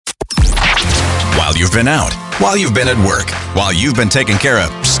While you've been out, while you've been at work, while you've been taking care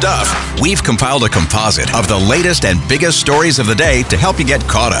of stuff, we've compiled a composite of the latest and biggest stories of the day to help you get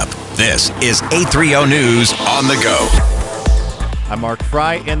caught up. This is 830 News on the Go. I'm Mark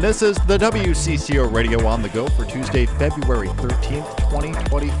Freie, and this is the WCCO Radio on the Go for Tuesday, February 13th,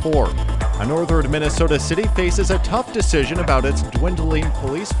 2024. A northern Minnesota city faces a tough decision about its dwindling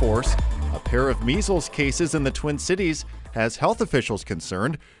police force. A pair of measles cases in the Twin Cities has health officials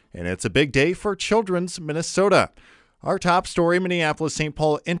concerned, and it's a big day for Children's Minnesota. Our top story, Minneapolis-St.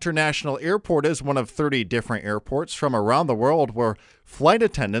 Paul International Airport is one of 30 different airports from around the world where flight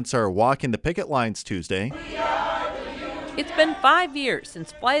attendants are walking the picket lines Tuesday. It's been 5 years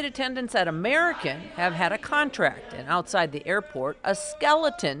since flight attendants at American have had a contract, and outside the airport, a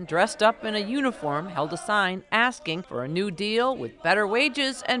skeleton dressed up in a uniform held a sign asking for a new deal with better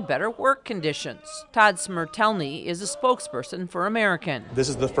wages and better work conditions. Todd Smertelny is a spokesperson for American. This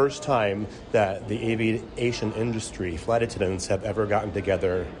is the first time that the aviation industry, flight attendants, have ever gotten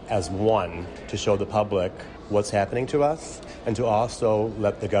together as one to show the public what's happening to us and to also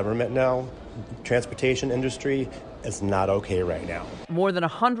let the government know transportation industry is not okay right now. More than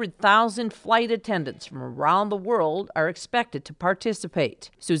 100,000 flight attendants from around the world are expected to participate.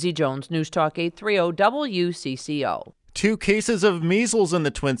 Susie Jones, News Talk 830 WCCO. 2 cases of measles in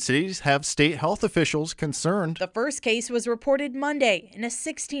the Twin Cities have state health officials concerned. The first case was reported Monday in a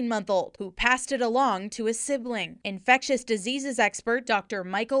 16-month-old who passed it along to a sibling. Infectious diseases expert Dr.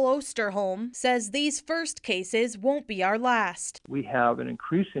 Michael Osterholm says these first cases won't be our last. We have an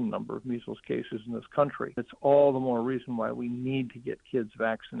increasing number of measles cases in this country. It's all the more reason why we need to get kids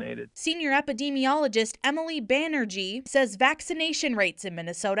vaccinated. Senior epidemiologist Emily Banerjee says vaccination rates in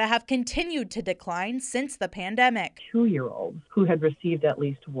Minnesota have continued to decline since the pandemic. 2-year-olds who had received at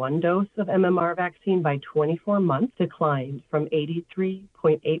least one dose of MMR vaccine by 24 months declined from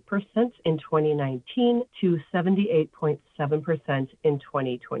 83.8% in 2019 to 78.7% in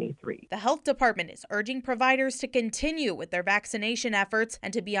 2023. The health department is urging providers to continue with their vaccination efforts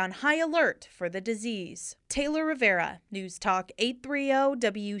and to be on high alert for the disease. Taylor Rivera, News Talk 830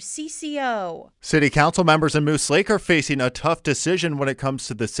 WCCO. City council members in Moose Lake are facing a tough decision when it comes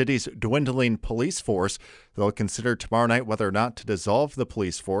to the city's dwindling police force. They'll consider tomorrow night whether or not to dissolve the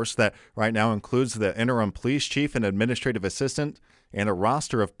police force that right now includes the interim police chief and administrative assistant and a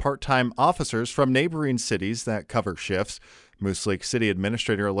roster of part-time officers from neighboring cities that cover shifts. Moose Lake City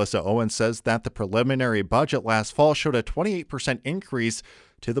Administrator Alyssa Owen says that the preliminary budget last fall showed a 28% increase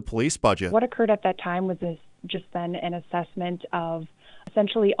to the police budget. What occurred at that time was just then an assessment of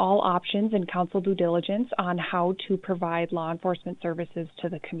essentially all options and council due diligence on how to provide law enforcement services to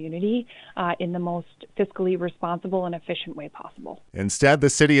the community in the most fiscally responsible and efficient way possible. Instead, the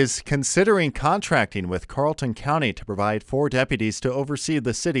city is considering contracting with Carleton County to provide 4 deputies to oversee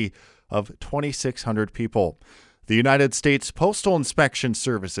the city of 2,600 people. The United States Postal Inspection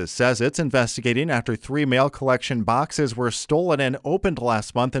Service says it's investigating after 3 mail collection boxes were stolen and opened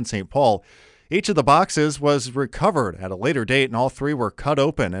last month in St. Paul. Each of the boxes was recovered at a later date, and all 3 were cut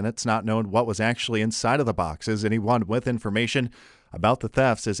open, and it's not known what was actually inside of the boxes. Anyone with information about the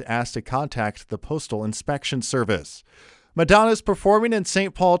thefts is asked to contact the Postal Inspection Service. Madonna is performing in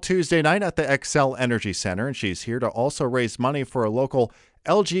St. Paul Tuesday night at the Xcel Energy Center, and she's here to also raise money for a local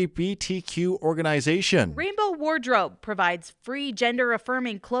LGBTQ organization. Rainbow Wardrobe provides free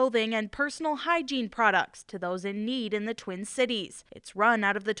gender-affirming clothing and personal hygiene products to those in need in the Twin Cities. It's run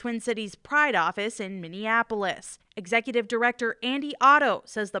out of the Twin Cities Pride office in Minneapolis. Executive Director Andy Otto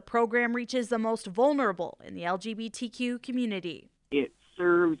says the program reaches the most vulnerable in the LGBTQ community. It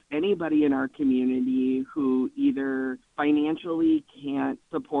serves anybody in our community who either financially can't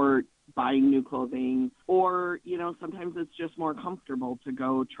support buying new clothing, or, sometimes it's just more comfortable to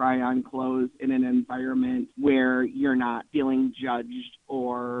go try on clothes in an environment where you're not feeling judged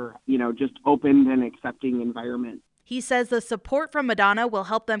or, just open and accepting environment. He says the support from Madonna will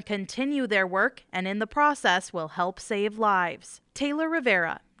help them continue their work and in the process will help save lives. Taylor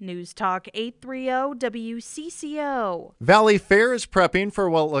Rivera, News Talk 830 WCCO. Valley Fair is prepping for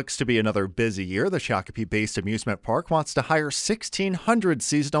what looks to be another busy year. The Shakopee-based amusement park wants to hire 1,600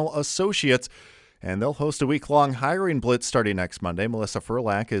 seasonal associates, and they'll host a week-long hiring blitz starting next Monday. Melissa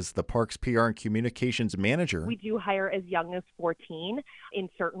Furlack is the park's PR and communications manager. We do hire as young as 14 in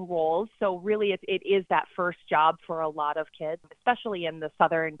certain roles, so really it is that first job for a lot of kids, especially in the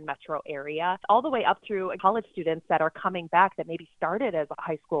southern metro area, all the way up through college students that are coming back that maybe started as a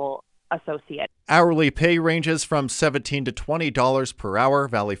high school associate. Hourly pay ranges from $17 to $20 per hour.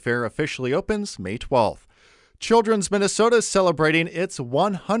 Valley Fair officially opens May 12th. Children's Minnesota is celebrating its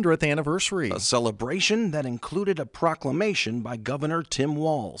 100th anniversary. A celebration that included a proclamation by Governor Tim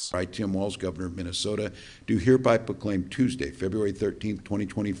Walz. I, Tim Walz, Governor of Minnesota, do hereby proclaim Tuesday, February 13th,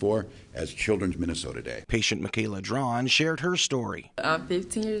 2024, as Children's Minnesota Day. Patient Michaela Drawn shared her story. I'm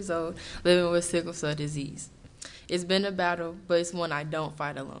 15 years old, living with sickle cell disease. It's been a battle, but it's one I don't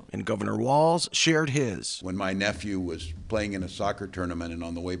fight alone. And Governor Walz shared his. When my nephew was playing in a soccer tournament and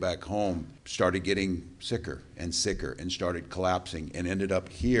on the way back home started getting sicker and sicker and started collapsing and ended up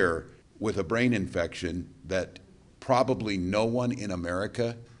here with a brain infection that probably no one in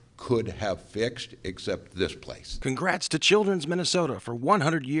America could have fixed except this place. Congrats to Children's Minnesota for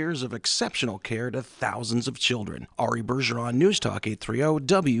 100 years of exceptional care to thousands of children. Ari Bergeron, News Talk 830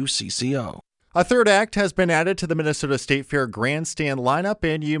 WCCO. A third act has been added to the Minnesota State Fair grandstand lineup,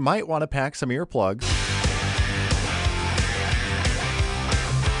 and you might want to pack some earplugs.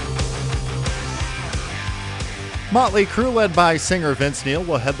 Motley Crue, led by singer Vince Neil,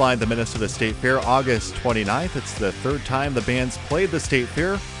 will headline the Minnesota State Fair August 29th. It's the third time the band's played the State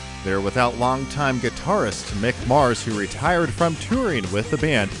Fair. They're without longtime guitarist Mick Mars, who retired from touring with the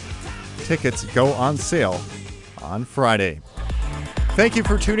band. Tickets go on sale on Friday. Thank you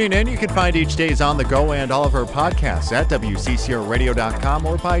for tuning in. You can find each day's On the Go and all of our podcasts at WCCOradio.com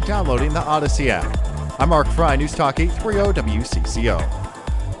or by downloading the Odyssey app. I'm Mark Freie, News Talk 830 WCCO.